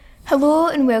Hello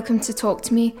and welcome to Talk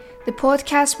to Me, the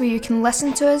podcast where you can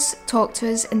listen to us, talk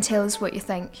to us and tell us what you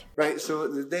think. Right,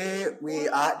 so today we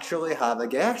actually have a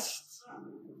guest.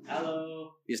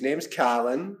 Hello. His name's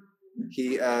Callan.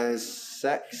 He is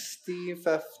 15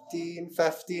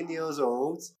 years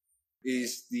old.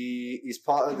 He's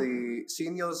part of the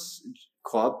seniors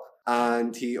club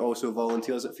and he also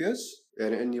volunteers at Fuse.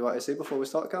 Anything you want to say before we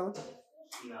start, Callan?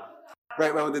 No.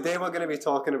 Right, well, today we're going to be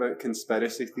talking about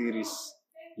conspiracy theories.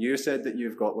 You said that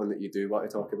you've got one that you do want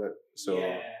to talk about, so...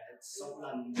 Yeah, it's something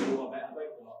I know a bit about,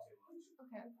 but not too much.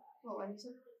 Okay, what one is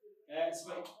it? It's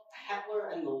about Hitler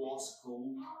and the lost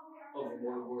gold of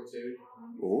World War II.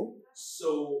 Oh?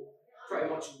 So, pretty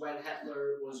much when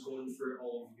Hitler was going through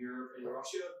all of Europe and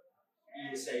Russia, he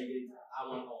decided, I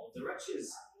want all of the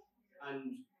riches.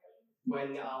 And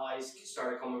when the Allies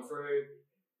started coming through,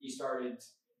 he started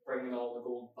bringing all the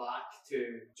gold back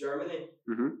to Germany.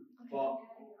 Mm-hmm. But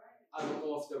I don't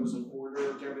know if there was an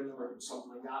order given or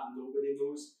something like that, nobody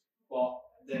knows. But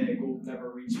the gold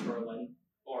never reached Berlin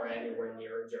or anywhere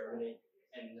near Germany.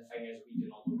 And the thing is, we do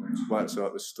not know where it's What, so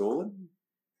it was stolen?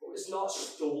 It's not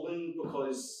stolen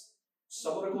because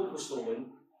some of the gold was stolen,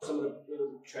 some of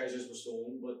the treasures were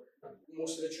stolen, but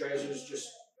most of the treasures just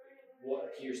what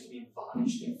appears to be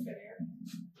vanished in thin air.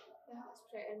 Yeah, that's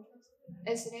pretty interesting.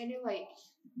 Is there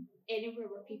anywhere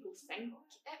where people think it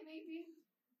might be?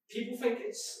 People think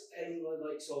it's in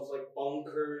sort of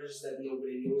bunkers that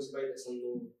nobody knows about. It's on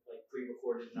no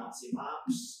pre-recorded Nazi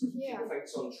maps. Yeah. People think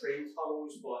it's on train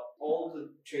tunnels, but all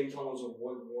the train tunnels of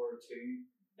World War II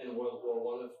and World War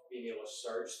I have been either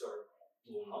searched or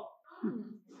blown up.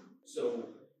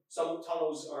 So some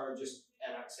tunnels are just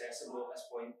inaccessible at this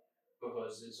point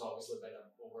because it's obviously been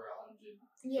over 100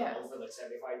 for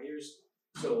 75 years.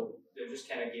 So they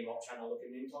just kind of gave up trying to look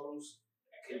in them tunnels.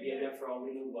 Could be in there for all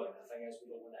we know, but the thing is, we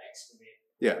don't want to excavate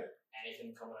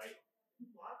anything coming out.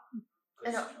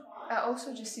 And it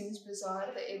also just seems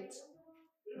bizarre that it'd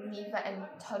leave it in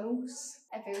tunnels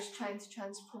if it was trying to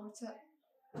transport it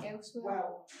elsewhere.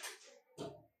 Well,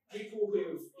 people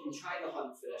who've been trying to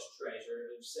hunt for this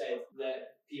treasure have said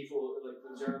that people, like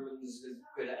the Germans, have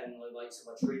put it in the likes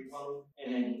of a train tunnel and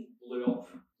then blew up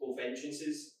both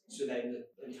entrances, so then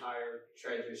the entire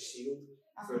treasure is sealed.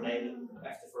 For then,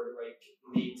 if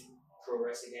they made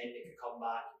progress again, they could come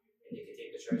back and they could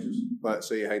take the treasures. But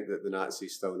so you think that the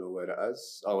Nazis still know where it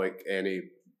is, or any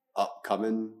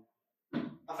upcoming?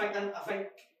 I think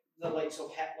the likes of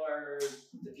Hitler,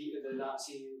 the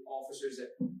Nazi officers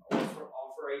that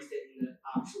authorized it, and the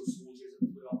actual soldiers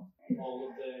that blew up all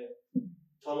of the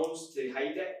tunnels to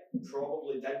hide it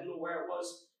probably didn't know where it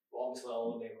was. But obviously,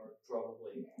 all of them were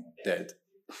probably Dead.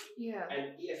 Yeah.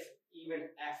 And even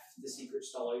if the secret's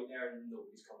still out there,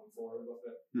 nobody's coming forward with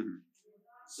it. Mm-hmm.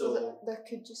 So there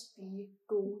could just be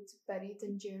gold buried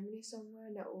in Germany somewhere,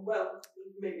 and it'll... Well,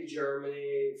 maybe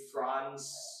Germany,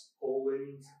 France,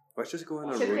 Poland. Let's just go on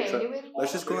a Could road be trip. anywhere.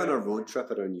 Let's just go on a road trip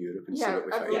around Europe and see what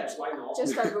we find. Yes, why not?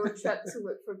 Just a road trip to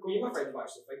look for Me and my gold. friends were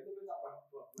actually thinking about that.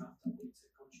 We have to update to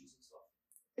countries and stuff.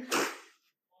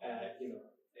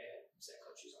 Set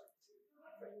countries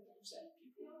aren't set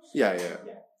people. Yeah.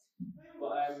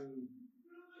 But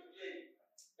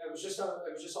it was just a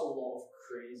lot of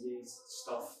crazy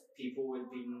stuff. People had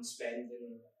been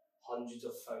spending hundreds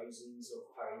of thousands of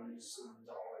pounds and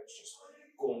dollars just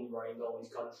going around all these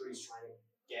countries trying to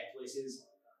get places.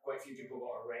 Quite a few people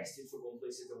got arrested for going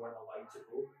places they weren't allowed to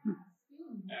go.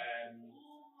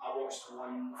 I watched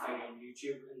one thing on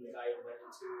YouTube and the guy went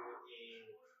into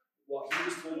what he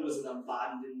was told was an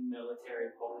abandoned military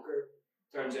bunker.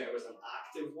 Turns out it was an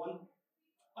active one.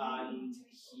 And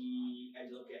he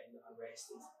ended up getting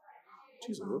arrested.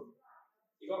 Jesus.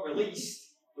 He got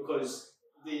released because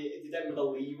they didn't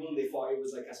believe him. They thought he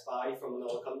was like a spy from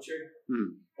another country.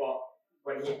 But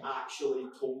when he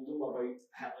actually told them about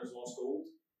Hitler's lost gold,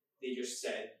 they just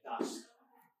said,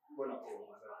 we're not dealing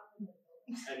with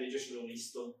it. And they just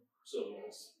released them. So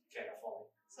it was kind of funny.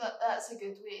 So that's a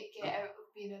good way to get out of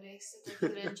being arrested if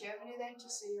you're in Germany then,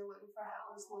 just say you're looking for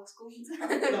Hitler's lost gold.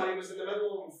 No, he was in the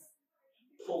middle of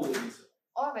Poland.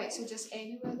 Alright, so just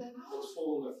anywhere then? It was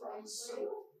Poland or France.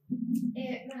 So.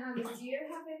 Mohammed, do you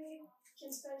have any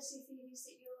conspiracy theories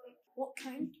that you like? What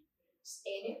kind? Just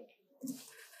any.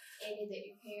 Any that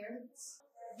you've heard?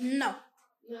 No.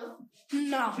 No?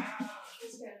 No.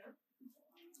 That's fair enough.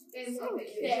 Anything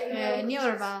that you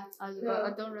Neither have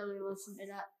I don't really listen to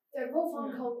that. They're both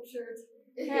uncultured.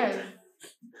 Yeah.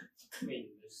 I mean,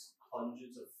 there's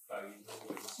hundreds of thousands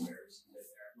of conspiracies out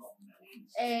there, not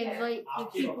millions. And Yeah. like the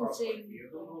I've came people across quite a saying, few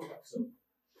of them, so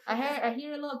I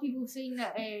hear a lot of people saying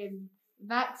that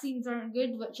vaccines aren't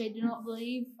good, which I do not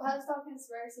believe. That's not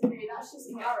conspiracy theory, that's just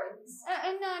Karens.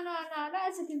 No, that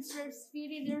is a conspiracy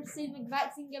theory. They're saying like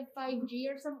vaccine give 5G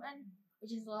or something,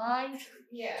 which is a lie.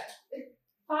 Yeah.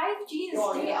 5G is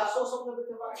No, data. I saw something about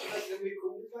the vaccine, like the new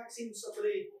COVID vaccine.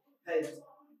 Somebody had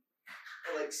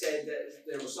like said that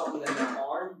there was something in their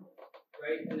arm,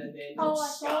 right? And then they Oh, I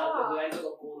scanned saw it, and that. it ended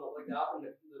up going up like that, and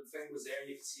the thing was there, and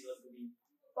you could see like the wee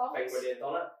Box. thing where they had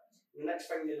done it. The next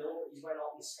thing you know, he's went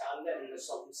up and scanned it, and there's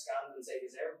something scanned inside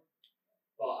his arm.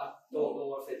 But I don't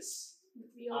know if it's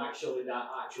actually that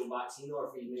actual vaccine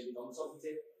or if he's maybe done something to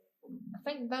it. I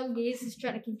think Bill Gates is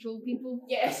trying to control people.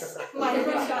 Yes, my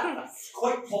chance.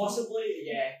 Quite possibly,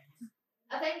 yeah.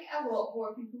 I think a lot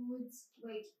more people would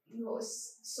like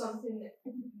notice something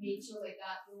major like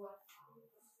that though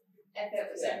if it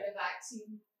was in the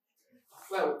vaccine.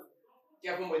 Well,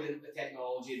 given with the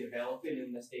technology developing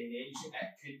in this day and age, it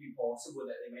could be possible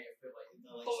that they might have put like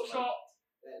the likes of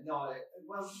like,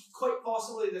 well, quite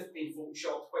possibly they've been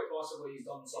photoshopped. Quite possibly he's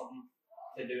done something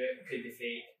to do it. It could be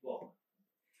fake. Well,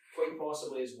 quite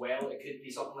possibly as well, it could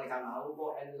be something like a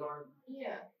nanobot in his arm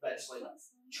Yeah. that's like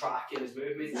tracking his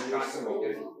movements, tracking what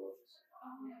he's doing.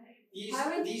 How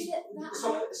would you get that?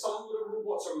 Some of the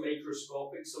robots are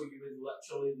microscopic, so you would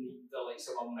literally need the likes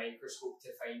of a microscope to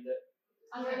find it.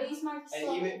 And are these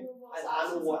And even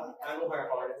I know how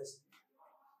hard it is.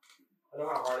 I know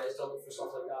how hard it is to look for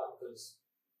stuff like that because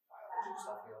I do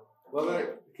stuff, you know. What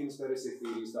about conspiracy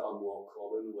theories that are more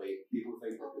common? Like people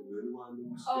think that the moon landing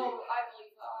was fake. I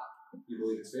believe that. You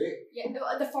believe it's fake? Yeah,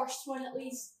 the first one at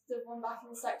least, the one back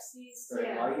in the 60s.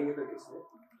 Right, why do you think it's fake?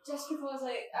 Just because,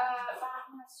 like, back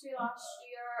in history last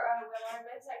year, we learned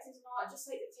about the 60s and all, just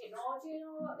like the technology and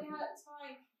all that they had at the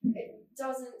time, it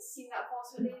doesn't seem that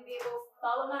possible they'd be able to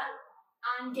film it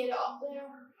and get it up there.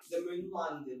 The moon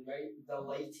landing, right? The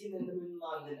lighting in the moon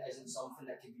landing isn't something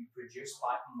that can be produced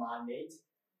by man-made.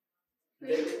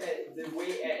 The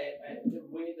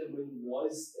way the moon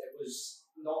was, it was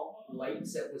not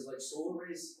lights, it was like solar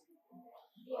rays.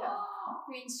 Yeah.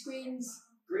 Green screens.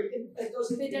 Great, it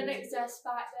doesn't. They didn't exist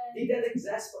back then. They did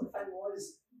exist, but the thing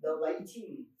was the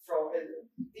lighting from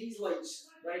these lights,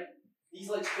 right? These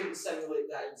lights couldn't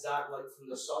simulate that exact light from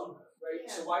the sun, right?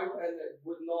 Yeah. So why and it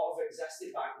would not have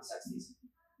existed back in the 60s.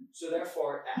 So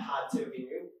therefore, it had to be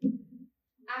new.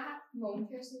 I have my own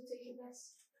personal take on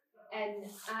this, and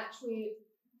actually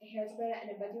I heard about it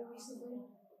in a video recently,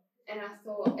 and I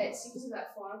thought it seems a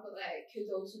bit far, but that it could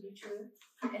also be true.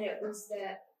 And it was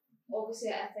that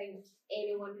obviously I think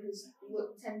anyone who's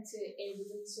looked into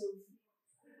evidence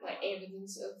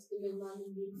of the moon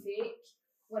landing being fake,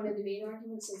 one of the main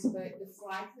arguments is about the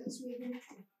flag that's waving,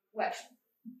 which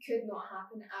could not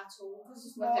happen at all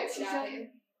without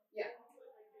gravity. Yeah,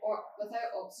 or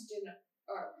without oxygen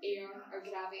or air or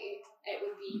gravity, it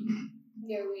would be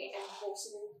nearly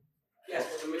impossible. Yes,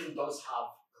 but the moon does have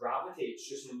gravity. It's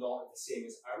just not the same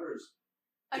as ours.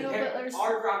 I know, but there's.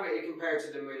 Our gravity compared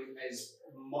to the moon is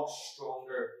much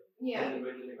stronger Yeah. than the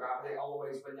moon and the gravity.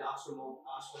 Otherwise, when the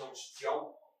astronauts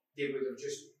jump, they would have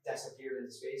just disappeared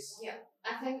into space. Yeah,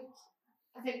 I think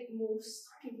most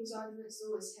people's arguments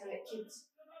though is how it could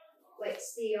like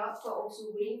stay up but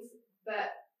also wave.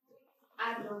 But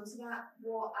adding on to that,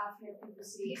 what I've heard people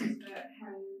say is about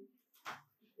how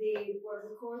they were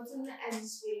recording in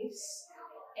space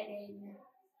and then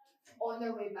on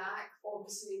their way back,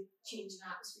 obviously changing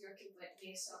atmosphere could like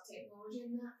mess up technology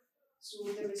and that. So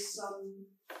there was some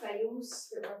files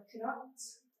that were corrupt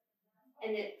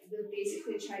and they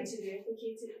basically tried to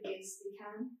replicate it the best they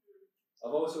can.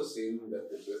 I've also seen that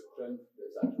the blueprint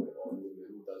that's actually on the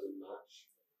moon doesn't match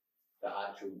the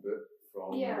actual book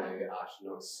from Yeah. the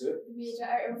astronaut's suit. They made it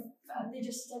out of. They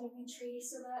just did a wee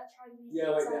trace of it, tried to make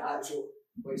Yeah, like it the actual.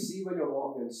 Like, see when you're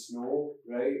walking in snow,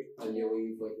 right, and you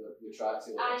leave like the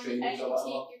tracks and like, the and trains or whatever.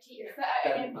 you take your foot out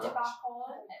and then Didn't put it match. back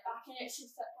on, and it back in it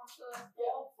should fit perfectly.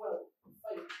 Yeah, well,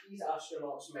 like these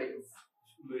astronauts might have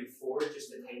moved forward just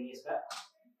the tiniest bit.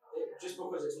 Just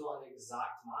because it's not an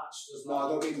exact match does No, I not.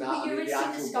 don't mean that. But I you mean would the see the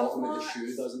actual scuff bottom of the marks. shoe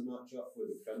doesn't match up with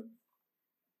the print.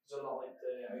 So not like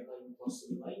the outline plus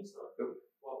the lines. No. Nope.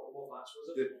 What match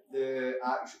was it? The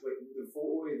actual like the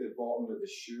photo of the bottom of the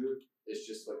shoe is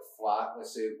just like flat.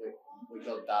 Let's say like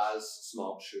your dad's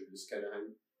smart shoes kind of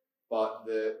thing. But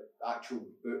the actual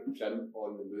boot print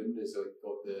on the moon is like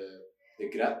got the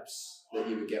grips that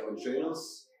you would get on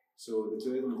trainers. So the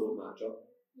two of them don't match up.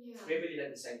 Yeah. Maybe they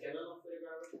didn't sink in enough with the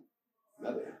gravity.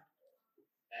 Maybe.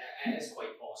 It is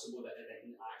quite possible that they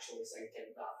didn't actually sink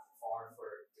in that far for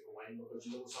it to go in because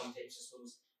you know some type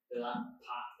systems they're that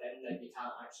packed in that you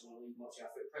can't actually leave much of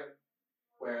a footprint.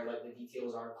 Where like the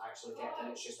details aren't actually kept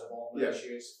in, it's just the bottom of Yeah. the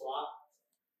shoe is flat.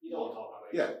 You know what I'm talking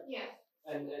about. Yeah. Yeah.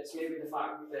 And it's maybe the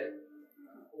fact that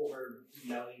over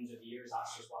millions of years,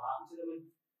 that's just what happened to the moon.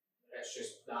 It's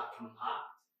just that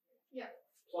compact. Yeah.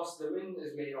 Plus, the moon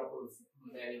is made up of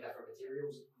many different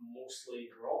materials, mostly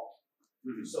rock.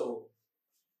 Mhm. So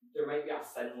there might be a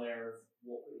thin layer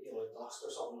of dust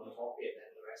or something on top of it,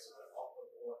 and the rest of it rock. But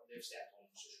what they've stepped on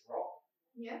is just rock.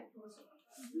 Yeah.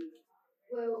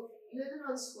 Well, moving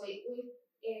on slightly,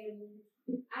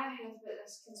 I heard about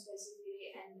this conspiracy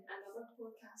theory in another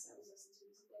podcast I was listening to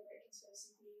recently about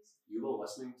conspiracy theories. You were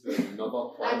listening to another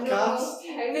I know, podcast.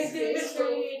 how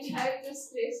disgraceful, how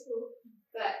disgraceful.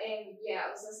 But yeah,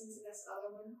 I was listening to this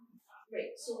other one.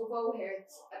 Right, so we've all heard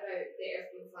about the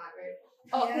Earth being flat, right?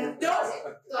 Oh,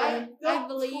 Yeah. I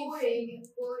believe.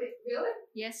 Boring. Really?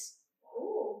 Yes.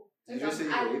 Oh. Did you say you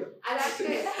believe it? I'd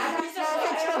actually, That's a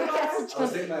joke, that's a I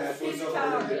was joke. taking my headphones off.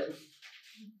 I didn't do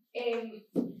it.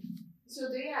 so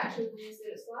do you actually believe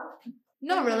that it's flat?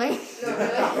 Not really. Not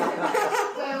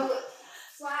really. Well,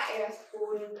 flat Earth,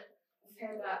 boring. I've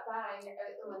heard that bang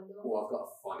out the window. Oh, I've got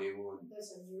a funny one.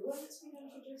 There's a new one that's been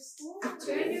introduced.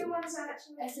 Two new ones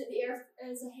actually. Is it the Earth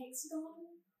is a hexagon?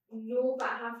 No, but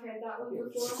I have heard that one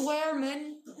before. Square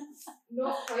moon.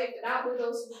 Not quite, but that would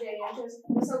also be very interesting.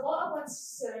 There's a lot of ones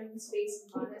surrounding space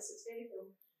and planets, it's very cool.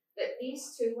 But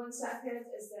these two ones that I've heard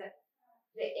is that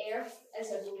the Earth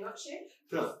is a donut shape.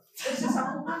 Huh. There's just a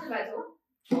hole in the middle.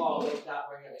 Oh, like that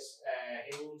ring of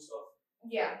Halo and stuff.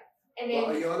 Yeah. And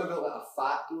Well, are then, you on about like a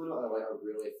fat donut or like a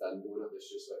really thin donut that's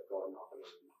just like gone up and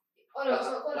down? oh no, it's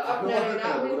not going Like, up and down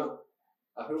that way.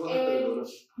 I feel like a donut.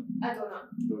 A donut.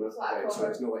 Donut. Flat Right, so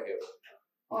proper. it's not like Halo.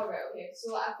 Alright, okay.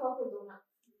 So like a proper donut.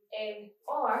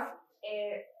 Or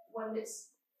one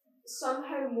that's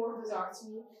somehow more bizarre to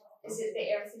me is that the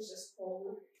Earth is just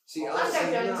hollow. See, I've seen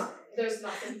Underground, that. there's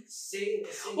nothing. Saying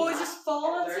Well, that, it's just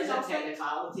falling there to is a nothing.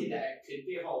 technicality that it could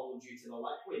be hollow due to the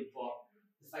liquid, but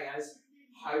the thing is,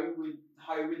 how would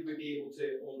we be able to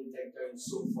only dig down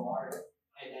so far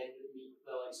and then meet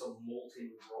the likes of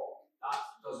molten rock? That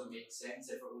doesn't make sense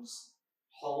if it was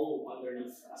hollow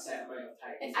underneath a set amount of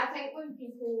time. I think when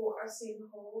people are saying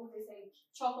hollow, they think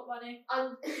Chocolate bunny.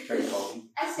 King Kong.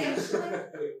 essentially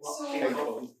Wait, what? So- King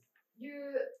Kong.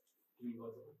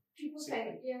 people See,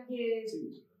 think you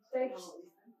dig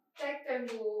down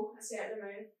below a certain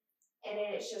amount and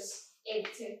then it's just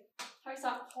empty. How's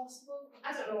that possible?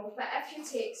 I don't know, but if you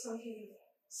take something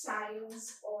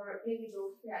science or maybe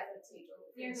geography, I didn't take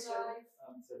geography in Near school,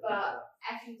 the but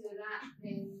if you do that,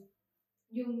 then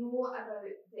you'll know about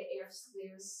the Earth's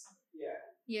layers, Yeah.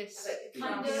 Yes. about the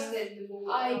Kind crust of. and the mold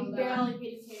I and all that. barely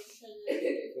paid attention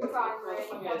in primary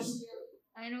Well, last year.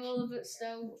 I know all of it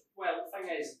still. Well, the thing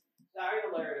is, the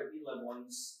outer layer that we live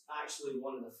on's actually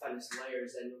one of the thinnest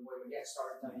layers, and when we get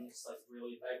started down, it's like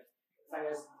really big. The thing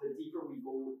is, the deeper we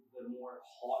go, the more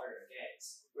hotter it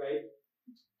gets, right?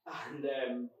 And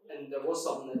there was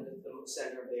something that the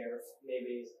center of the Earth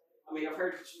maybe. I mean, I've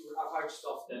heard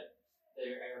stuff that the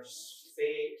Earth's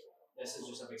fake. This is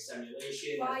just a big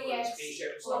simulation. Why, It's yes. a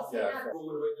spaceship and Well, stuff. Yeah.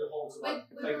 Rolling around the halls of We a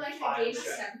were big like a time Game of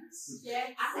ship. Sims. Yeah.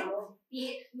 I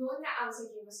think knowing that I was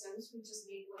a Game of Sims would just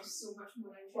make life so much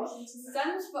more interesting to me.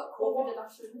 Sims, but COVID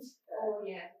editions. Oh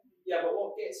yeah. Yeah, but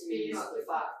what gets me Maybe is not. the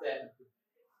fact that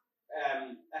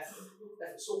if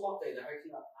it's so hot down there, how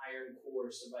can that iron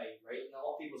core survive, right? And a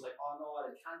lot of people's like, oh no,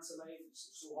 it can't survive, it's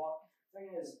so hot. The thing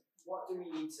is, what do we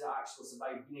need to actually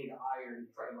survive? We need iron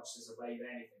pretty much to survive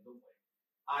anything, don't we?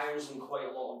 Iron's in quite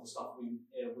a lot of the stuff we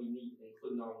need,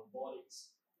 including our own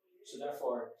bodies. So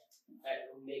therefore, it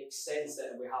makes sense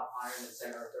that if we have iron at the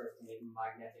centre of the Earth to make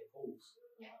magnetic poles.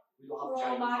 Yeah. We don't have We're all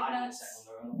giant magnets magnets. sitting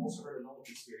on there. And I've also heard another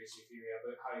conspiracy theory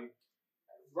about how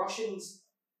Russians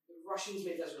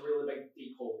made this really big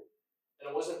deep hole. And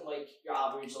it wasn't like your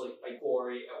average like big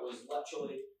quarry, it was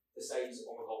literally the size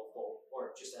of a golf ball,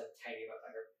 or just a tiny bit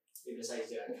bigger. Maybe the size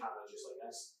of a camera, just like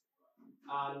this.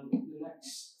 And the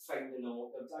next thing they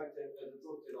know, they've dug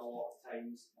in a lot of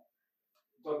times,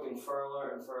 dug in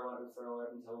further and further and further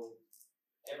until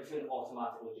everything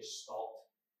automatically just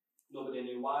stopped. Nobody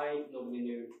knew why, nobody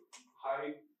knew how,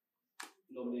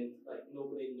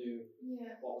 nobody knew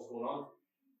Yeah. what was going on.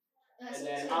 That's And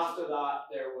then insane. after that,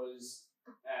 there was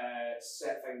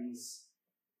set things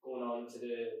going on to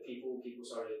the people. People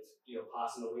started,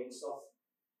 passing away and stuff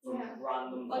from Yeah.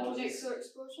 random Like a causes. nuclear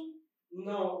explosion.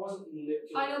 No, it wasn't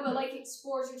nuclear. I know, but like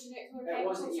exposure to nuclear It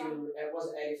chemicals. it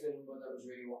wasn't anything that was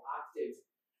radioactive.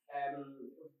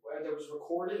 Where there was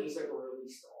recordings that were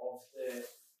released of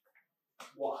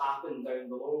what happened down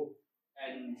below,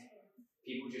 and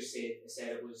people just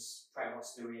said it was pretty much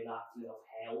the reenactment of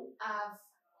hell. I've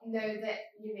now that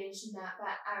you mentioned that,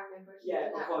 but I remember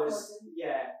Yeah, hearing that because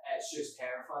recording. it's just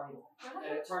terrifying.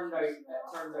 And it turned out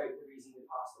the reason they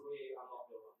passed away, I'm not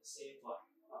going to say, but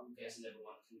I'm guessing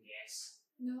everyone can guess.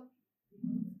 No.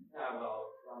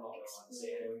 Well, I'm not going to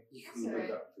say anyway. You can look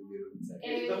up from your own time.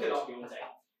 You can look it up your own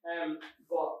time.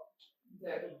 But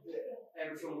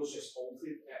everything was just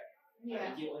halted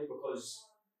immediately because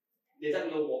they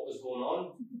didn't know what was going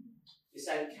on. They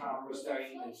sent cameras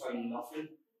down and found nothing.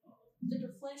 Did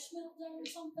your flesh melt down or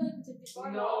something? Did they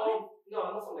burn up? No,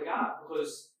 nothing like that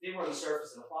because they were on the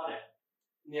surface of the planet.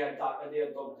 And they had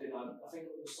dug in, I think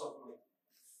it was something like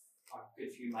a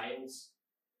good few miles,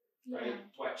 right?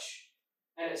 Which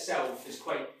in itself is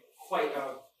quite a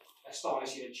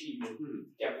astonishing achievement,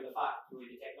 given the fact the way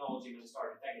the technology when it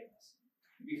started digging this.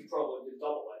 We could probably do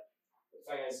double it. The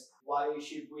thing is, why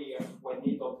should we, when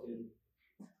they dug in,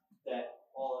 that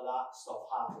all of that stuff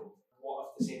happened?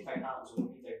 What if the same thing happens when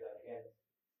we dig that again?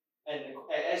 And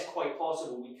it is quite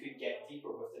possible we could get deeper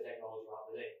with the technology we have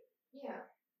today. Yeah.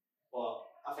 But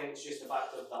I think it's just the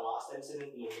fact of the last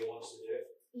incident, nobody wants to do it.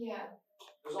 Yeah.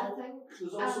 There's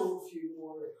I also a few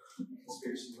more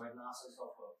conspiracies about NASA and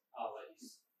stuff, but I'll let you.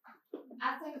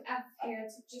 think I've heard,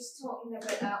 just talking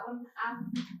about that one, I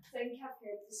think I've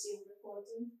heard the same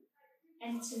recording.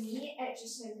 And to me, it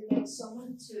just sounded like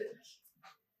someone took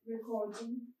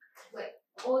recording, like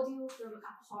audio from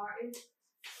a party,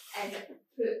 and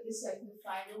put the sound of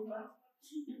fire over.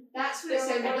 That's what it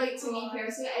sounded like to me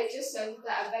personally. It just sounded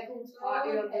like a big old party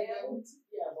on the ground.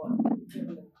 Yeah, but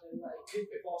it could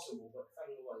be possible, but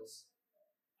the thing was,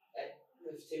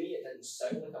 to me it didn't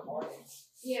sound like a party.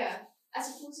 Yeah, I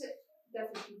suppose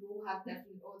different people have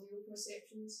different audio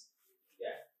perceptions.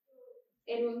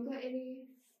 Yeah. Anyone got any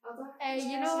other?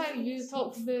 You know how you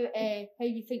talked about how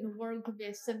you think the world could be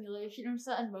a simulation or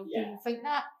something? Well, do you think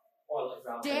that? Or like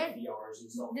vampire VRs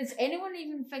and stuff. Does anyone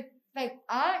even think? I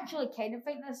actually kind of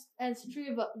think this is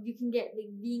true, but you can get like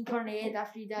reincarnated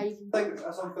after you die. You can Think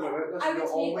something about this. I You're would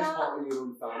always hate that. part of your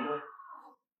own family.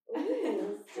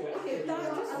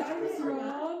 That just sounds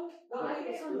wrong.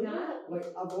 Like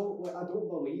I don't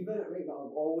believe in it, right? But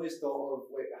I've always thought of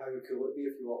like how cool it'd be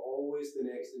if you were always the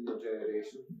next in your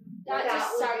generation. That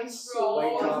just would be sounds so-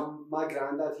 Like wrong. my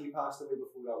granddad, he passed away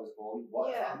before I was born. What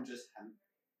if Yeah. I'm just him?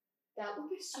 That would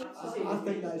be so I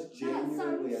think that is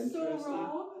genuinely interesting.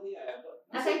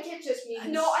 I think it just means.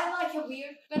 No, I like a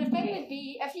weird. But the thing would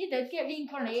be, if you did get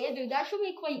reincarnated, dude, that should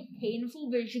be quite painful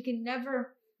because you can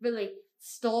never really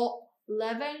stop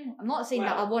living. I'm not saying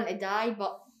that I want to die,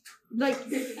 but like,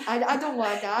 I don't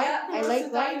want to die. I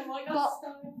like life. But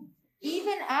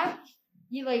even if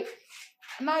you like,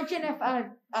 imagine if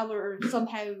I were to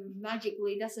somehow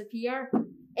magically disappear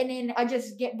and then I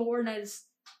just get born as,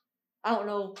 I don't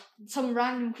know, some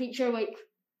random creature like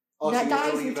that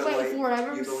dies in 24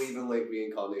 hours. You believe in like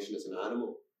reincarnation as an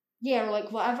animal? Yeah, or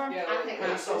like whatever. Yeah, I think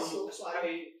that's some, so fun.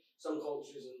 some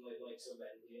cultures in like some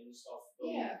India and stuff.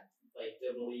 Yeah. Like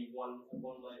they believe one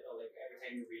like every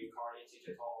time you reincarnate you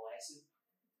get taught a lesson.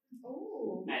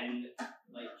 Oh. And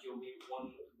like you'll be one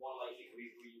life you can be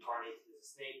reincarnated as a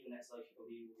snake, the next life you can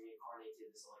be reincarnated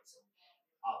as like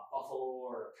a buffalo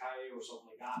or a cow or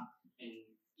something like that. And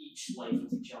each life will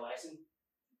teach you a lesson.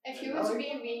 If you were to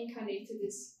be reincarnated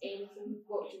as anything,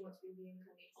 what would you want to be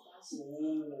reincarnated as?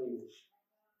 Ooh.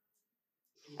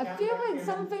 I feel like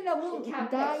something that won't You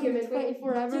can't die pick human in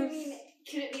 24 hours. Do you mean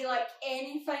could it be like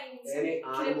anything? Any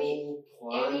Could it be animal,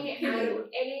 plant,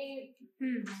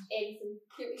 Anything.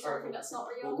 Could it be something that's not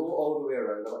we'll real? go all the way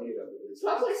around. I want to hear everything.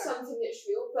 Probably something that's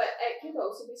real, but it could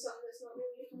also be something that's not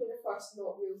real. You can be the first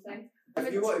not real thing.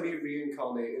 If you want to be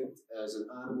reincarnated as an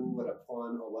animal or a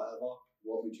plant or whatever,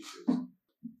 what would you choose?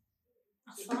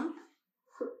 Sun?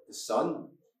 The sun.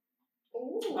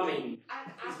 Ooh. I mean,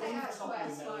 I think that's quite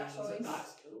a smart choice.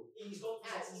 That's cool. He's got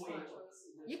That's a some smart way. choice.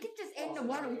 You can just end the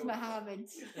world, Mohammed.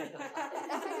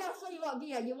 I think that's what you want to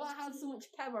be. You want to have so much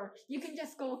power. You can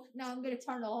just go, no, I'm going to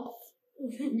turn off.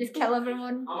 And just kill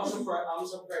everyone. I'm surprised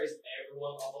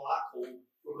everyone on the black hole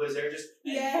because they're just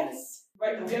Yes.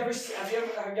 Right, have you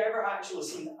ever actually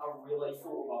seen a real life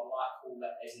photo of a black hole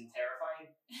that isn't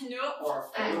terrifying? Nope. Or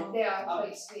a photo? And they are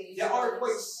quite scary. They are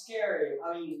quite scary.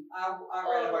 I mean, I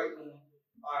read about them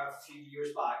a few years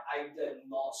back. I did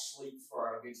not sleep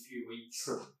for a good few weeks.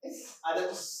 I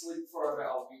didn't sleep for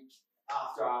about a week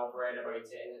after I read about it,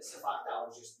 and it's the fact that I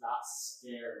was just that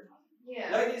scared. Yeah.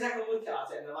 Nowadays I can look at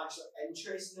it and I'm actually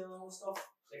interested in all the stuff.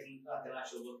 I can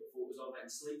actually look at photos of it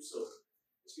and sleep, so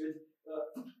it's good.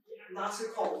 But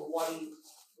NASA caught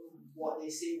what they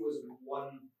say was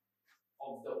one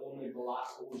of the only black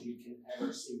holes you can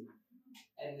ever see.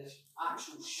 And the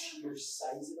actual sheer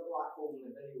size of the black hole in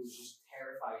the video was just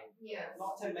terrifying. terrifying. Yeah.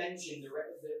 Not to mention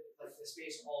the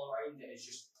space all around it is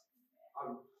just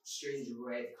a strange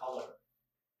red colour.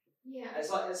 Yeah. It's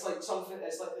like something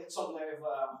out of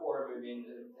a horror movie, and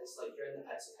it's like you're in the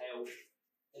pits of hell,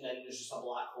 and then there's just a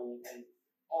black hole, and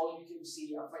all you can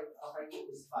see, I think it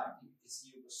was the fact that you could see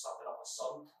it was sucking up a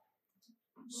sun.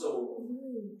 So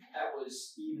it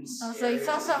was even So scarier. you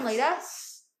saw something like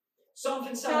this?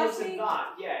 Something similar to Trust me. that,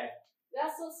 yeah.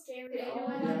 That's so scary.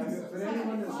 For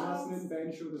anyone that's listening,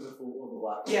 Ben showed us a photo of a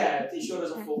black hole. Yeah, he showed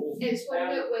us a photo. It's one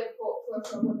that went popular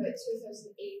from about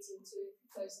 2018 to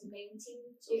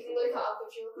 2019. You can look it up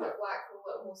if you look at black hole,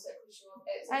 it'll most likely show up.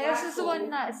 It's a This black is the hole. one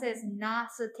that says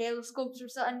NASA telescopes or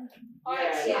something.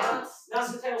 Yeah.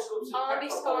 NASA telescopes have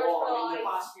Army picked up a scars lot. for In the life.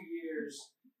 past few years,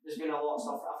 there's been a lot of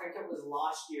stuff. I think it was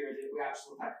last year that we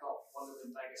actually picked up one of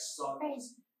the biggest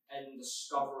suns in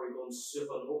Discovery going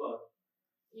supernova.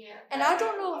 Yeah. And I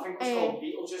don't know. I think it's called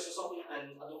Betelgeuse or something,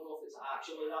 and I don't know if it's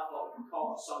actually that, but we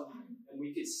caught a sun and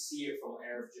we could see it from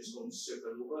Earth just going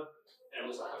supernova, and it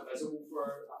was like invisible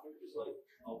for I think it was like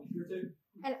a week or two.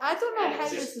 And I don't know And how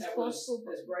it was this is it was possible.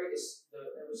 as bright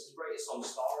as some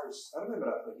stars. I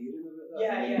remember actually hearing about that.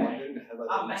 Yeah, and yeah. wondering how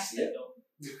I didn't missed see it though.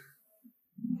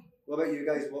 What about you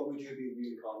guys? What would you be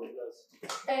reincarnated as?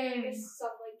 It's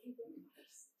sunlight people.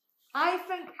 I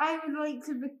think I would like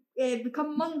to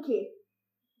become monkey.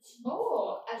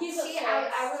 Oh, He's see, obsessed.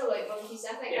 I really like monkeys.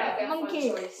 I think Yeah. that'd be a Monkey.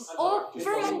 fun choice. Oh, Just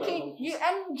for talking monkey, about you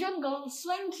in jungle,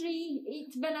 swing tree,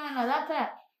 eat banana. That's it.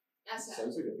 That's it.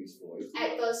 Sounds like a peaceful life.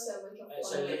 It does sound like a It fun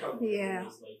sounds like life. a Yeah.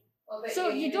 What about So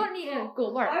you don't need to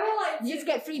go work. I would like You just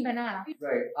get free banana.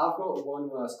 Right, I've got one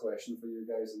last question for you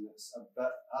guys, and it's a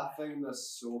bit. I find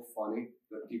this so funny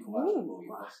that people actually believe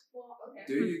this. Well, okay.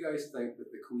 Do you guys think that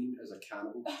the Queen is a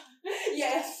cannibal?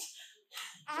 Yes.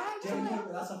 Actually,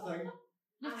 That's a thing.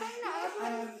 the thing that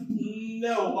I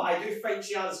No, but I do think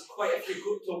she has quite a few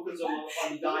good tokens of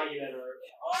undying in her.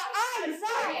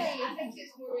 exactly. I think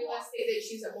it's more realistic that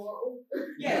she's immortal.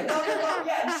 Yeah, no,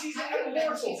 yeah, she's I don't think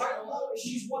immortal.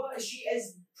 she's She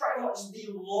is pretty much the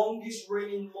longest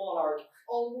reigning monarch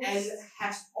Almost. and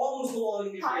has almost the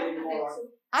longest reigning monarch in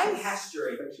I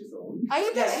history. think she's the one.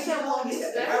 I Yeah, she's the bet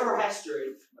longest in ever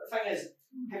history. The thing is,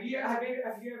 have you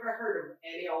ever heard of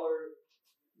any other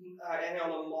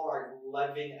monarch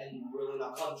living and ruling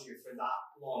a country for that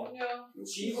long? No.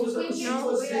 She Queen was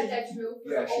Victoria did rule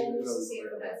for Yeah, she almost the was same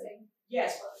really amount of good. time.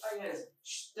 yes, but the thing is,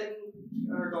 didn't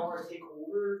her daughter take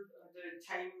over the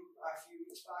time a few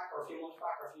weeks back, or a few months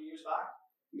back, or a few years back?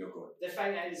 No good. The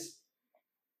thing is,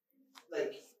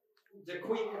 like, the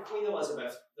Queen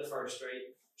Elizabeth the First,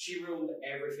 right? She ruled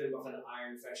everything with an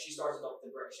iron fist. She started up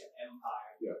the British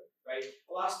Empire. Yeah. Right.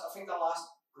 I think the last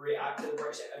great act of the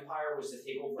British Empire was to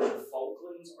take over the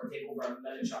Falklands, or take over a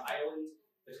miniature island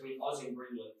between us and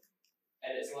Greenland,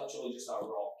 and it's literally just a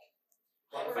rock.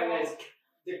 But the thing is,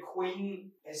 the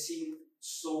Queen has seen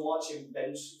so much and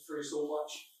been through so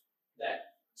much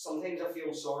that sometimes I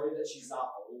feel sorry that she's that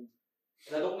old.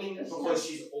 And I don't mean it because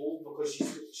she's old, because she's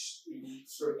been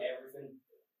through everything.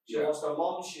 She Yeah. lost her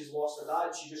mum, she's lost her dad,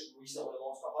 she just recently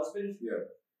lost her husband. Yeah.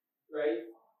 Right?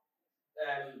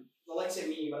 The likes of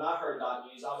me, when I heard that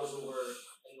news, I was over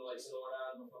in the likes of Northern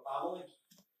Ireland with my family,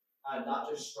 and that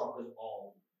just struck us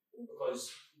all.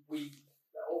 Because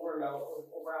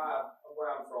where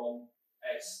I'm from,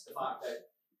 it's the fact that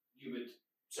you would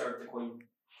serve the Queen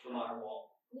no matter what.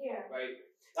 Yeah. Right?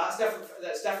 That's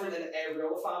different in every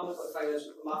other family, but the thing is,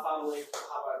 my family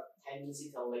have a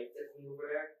tendency to like the Queen over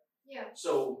there. Yeah.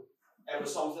 So it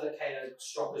was something that kind of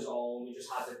struck us all, and we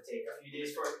just had to take a few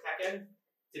days for it to kick in,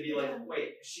 to be like,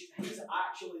 wait, he's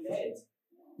actually dead.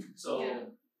 So Yeah.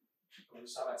 it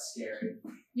was a bit scary.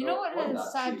 You know Oh, what well, the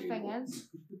that's sad you. thing is?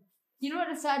 You know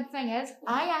what the sad thing is?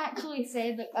 I actually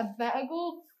said like a bit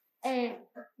ago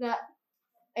that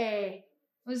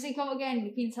what's he called again?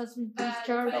 The Queen's husband, Prince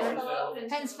Charles.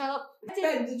 Prince Philip.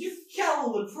 Ben, did you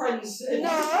kill the prince and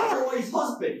No. Roy's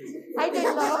husband? I did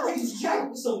not. He's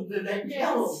jumped something and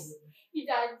killed him. He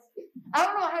died. I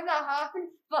don't know how that happened,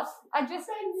 but I just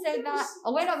said that. I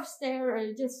went upstairs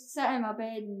and just sat in my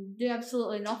bed and do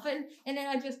absolutely nothing, and then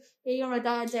I just hear my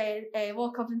dad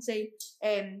walk up and say,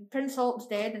 Prince Philip's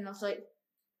dead, and I was like,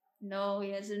 no, he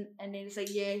isn't, and then he's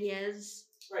like, yeah, he is.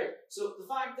 Right, so the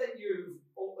fact that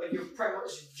you've pretty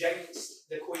much jinxed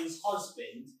the Queen's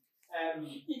husband,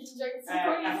 He can drink some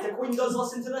if the Queen does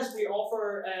listen to this, we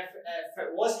offer, if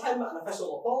it was him, an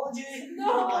official apology.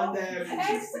 No. And,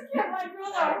 Execute my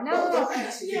brother. No. Don't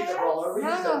execute the brother, we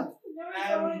No.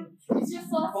 didn't. No, he's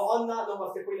just lost. But on that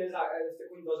note, if the Queen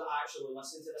does actually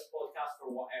listen to this podcast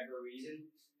for whatever reason,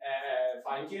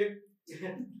 thank you. I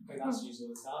think that's usually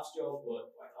the staff's job,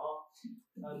 but why not?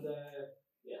 And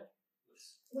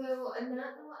theories. Well, on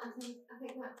that note, I think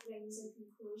that brings a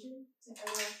conclusion to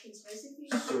our conspiracy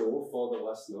theory. So, for the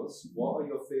listeners, what are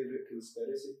your favourite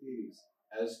conspiracy theories?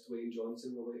 Is Dwayne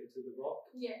Johnson related to The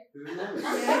Rock? Yeah. Who knows?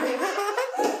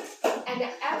 And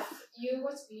if you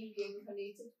were to be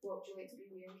reincarnated, what would you like to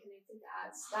be reincarnated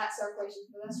as? That's our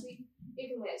question for this week.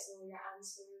 You can let us know your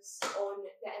answers on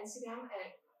the Instagram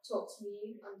at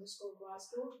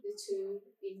talktome_Glasgow, the 2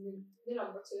 being the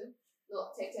number 2,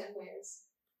 not TikTok and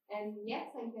Wales. And yeah,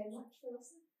 thank you very much for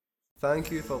listening.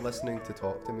 Thank you for listening to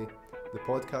Talk to Me, the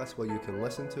podcast where you can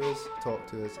listen to us, talk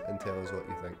to us, and tell us what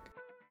you think.